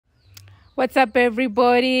What's up,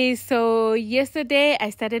 everybody? So yesterday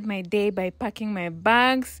I started my day by packing my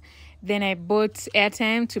bags. Then I bought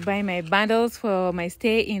airtime to buy my bundles for my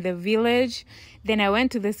stay in the village. Then I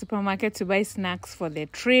went to the supermarket to buy snacks for the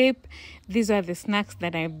trip. These are the snacks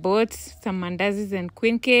that I bought: some mandazis and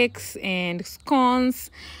queen cakes and scones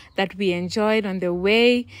that we enjoyed on the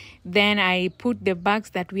way. Then I put the bags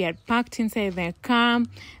that we had packed inside the car.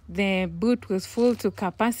 The boot was full to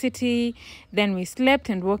capacity. Then we slept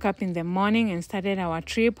and woke up in the morning and started our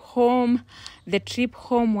trip home. The trip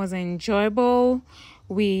home was enjoyable.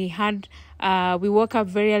 We woke up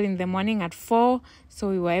very early in the morning at 4, so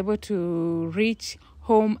we were able to reach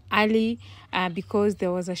home early because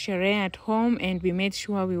there was a sherehe at home, and we made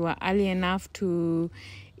sure we were early enough to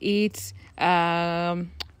eat. Carol,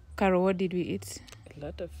 what did we eat? A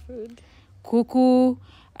lot of food. Kuku,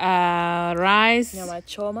 rice, Nyama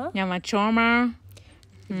choma,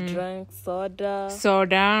 drank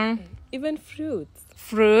soda, even fruits.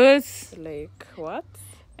 Like what?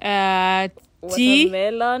 Tea,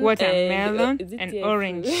 watermelon and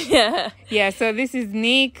orange. Yeah. So this is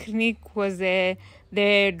Nick. Nick was the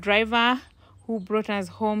driver who brought us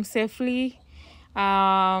home safely.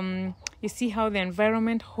 You see how the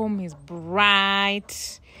environment home is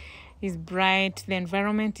bright. The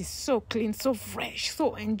environment is so clean, so fresh,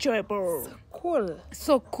 so enjoyable.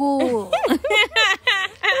 So cool.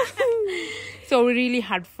 So we really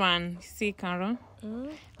had fun. See, Carol?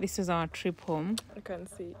 This was our trip home. I can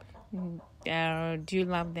see. Do you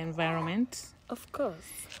love the environment? Of course.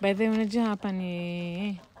 By the way, unajua hapa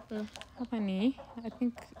ni I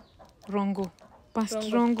think Rongo. Past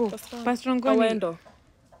Rongo. Awendo.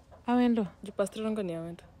 Past Rongo ni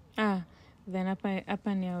Awendo. Then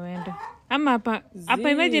hapa ni Awendo. Ama hapa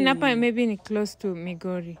imagine hapa maybe ni close to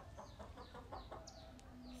Migori.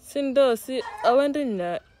 Si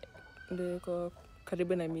Awendo ndiko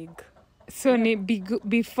karibu na Mig. So ni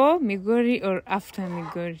before Migori or after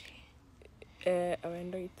Migori?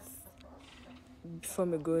 Awendo it's before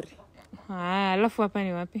Migori. Alafu hapa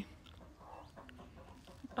ni wapi?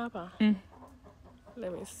 Hapa.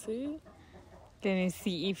 Let me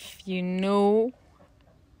see if you know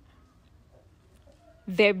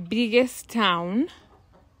the biggest town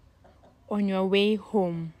on your way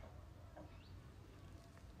home.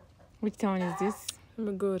 Which town is this?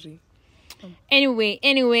 Migori.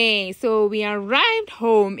 Anyway, so we arrived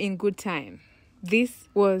home in good time. This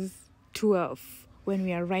was 12 when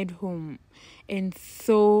we arrived home. And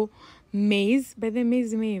so maize, by the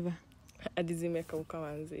maize meiva.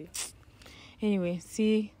 Anyway,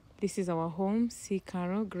 see, this is our home. See,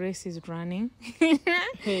 Carol, Grace is running.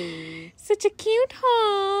 Hey. Such a cute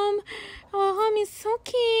home. Our home is so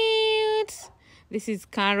cute. This is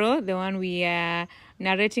Carol, the one we are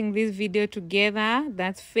narrating this video together.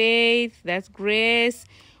 That's Faith. That's Grace.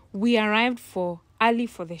 We arrived early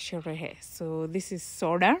for the sherehe. So this is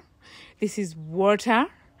soda. This is water.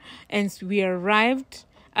 And we arrived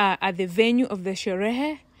at the venue of the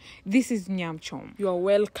sherehe. This is nyam chom. You are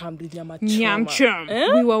welcome with nyam chom.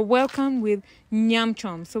 We were welcomed with nyam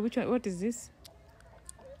chom. So what is this?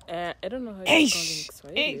 I don't know how you call it in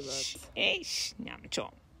Swahili, but nyam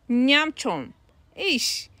chom. Nyam chom.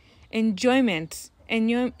 Enjoyment.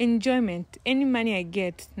 Any money I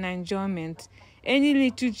get, na enjoyment. Any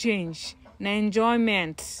little change, na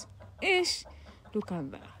enjoyment. Look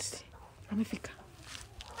at that. Ramefika.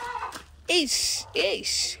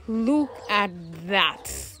 Look at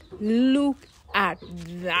that.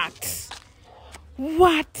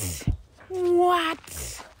 What?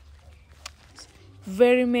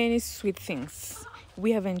 Very many sweet things.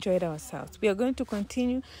 We have enjoyed ourselves. We are going to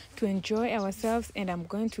continue to enjoy ourselves, and I'm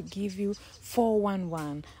going to give you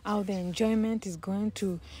 411 how the enjoyment is going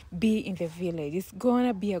to be in the village. It's going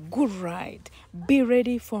to be a good ride. Be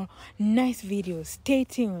ready for nice videos. Stay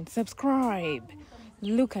tuned. Subscribe.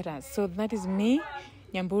 Look at us. So that is me,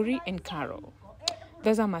 Nyamburi, and Carol.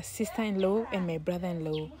 Those are my sister-in-law and my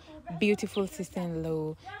brother-in-law. Beautiful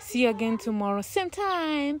sister-in-law. See you again tomorrow. Same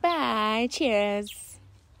time. Bye. Cheers.